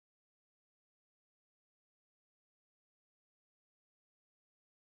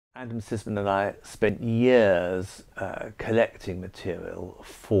Adam Sisman and I spent years collecting material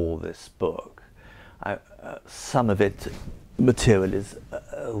for this book. Some of it material is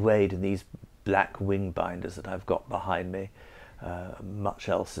arrayed in these black wing binders that I've got behind me. Much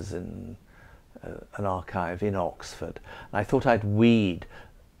else is in an archive in Oxford. And I thought I'd read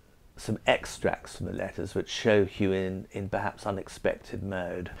some extracts from the letters which show Hugh in perhaps unexpected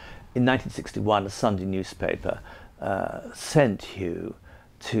mode. In 1961, a Sunday newspaper sent Hugh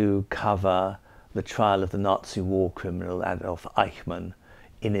to cover the trial of the Nazi war criminal Adolf Eichmann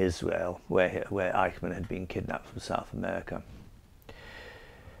in Israel, where Eichmann had been kidnapped from South America.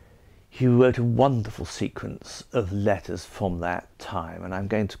 Hugh wrote a wonderful sequence of letters from that time, and I'm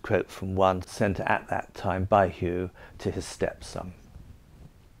going to quote from one sent at that time by Hugh to his stepson.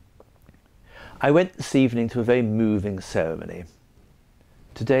 I went this evening to a very moving ceremony.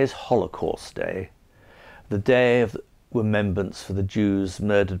 Today is Holocaust Day, the day of remembrance for the Jews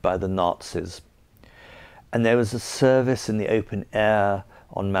murdered by the Nazis, and there was a service in the open air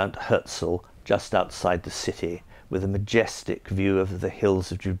on Mount Herzl just outside the city with a majestic view of the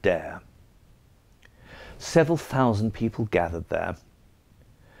hills of Judea. Several thousand people gathered there.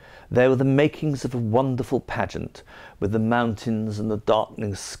 There were the makings of a wonderful pageant with the mountains and the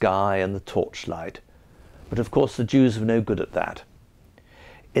darkening sky and the torchlight, but of course the Jews were no good at that.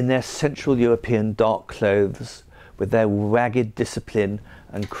 In their Central European dark clothes, with their ragged discipline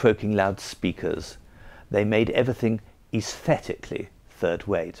and croaking loudspeakers, they made everything aesthetically third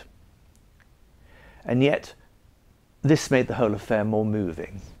rate. And yet, this made the whole affair more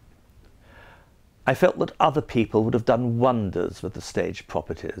moving. I felt that other people would have done wonders with the stage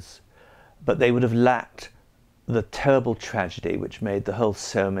properties, but they would have lacked the terrible tragedy which made the whole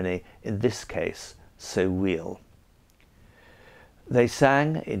ceremony, in this case, so real. They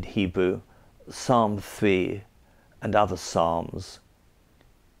sang in Hebrew Psalm 3 and other psalms,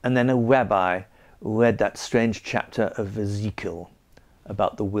 and then a rabbi read that strange chapter of Ezekiel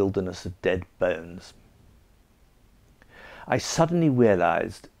about the wilderness of dead bones. I suddenly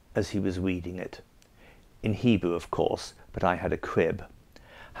realized as he was reading it, in Hebrew of course, but I had a crib,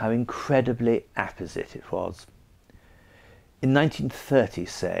 how incredibly apposite it was. In 1930,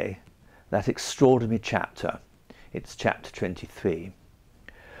 say, that extraordinary chapter, it's chapter 23,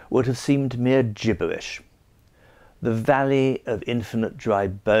 would have seemed mere gibberish. The valley of infinite dry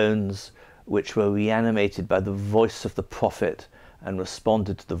bones, which were reanimated by the voice of the prophet and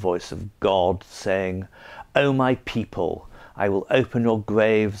responded to the voice of God, saying, "O my people, I will open your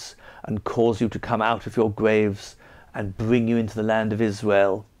graves and cause you to come out of your graves and bring you into the land of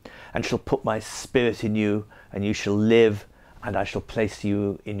Israel, and shall put my spirit in you, and you shall live, and I shall place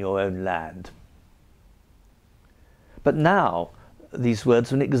you in your own land." But now these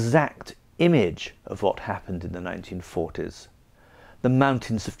words are an exact image of what happened in the 1940s. The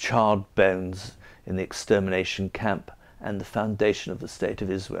mountains of charred bones in the extermination camp and the foundation of the State of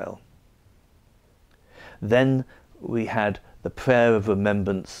Israel. Then we had the prayer of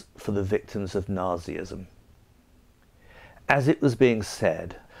remembrance for the victims of Nazism. As it was being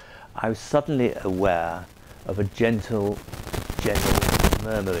said, I was suddenly aware of a gentle, general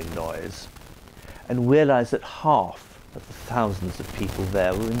murmuring noise, and realized that half of the thousands of people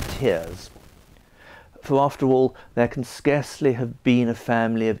there were in tears. For after all, there can scarcely have been a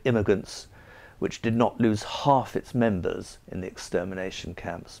family of immigrants which did not lose half its members in the extermination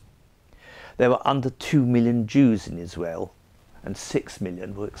camps. There were under 2 million Jews in Israel, and 6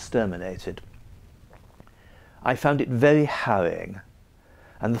 million were exterminated. I found it very harrowing,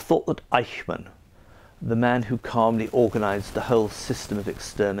 and the thought that Eichmann, the man who calmly organized the whole system of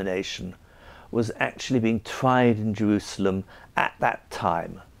extermination, was actually being tried in Jerusalem at that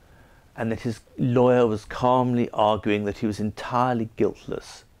time, and that his lawyer was calmly arguing that he was entirely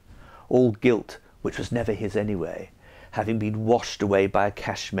guiltless, all guilt which was never his anyway, having been washed away by a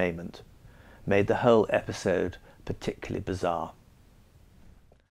cash payment, made the whole episode particularly bizarre.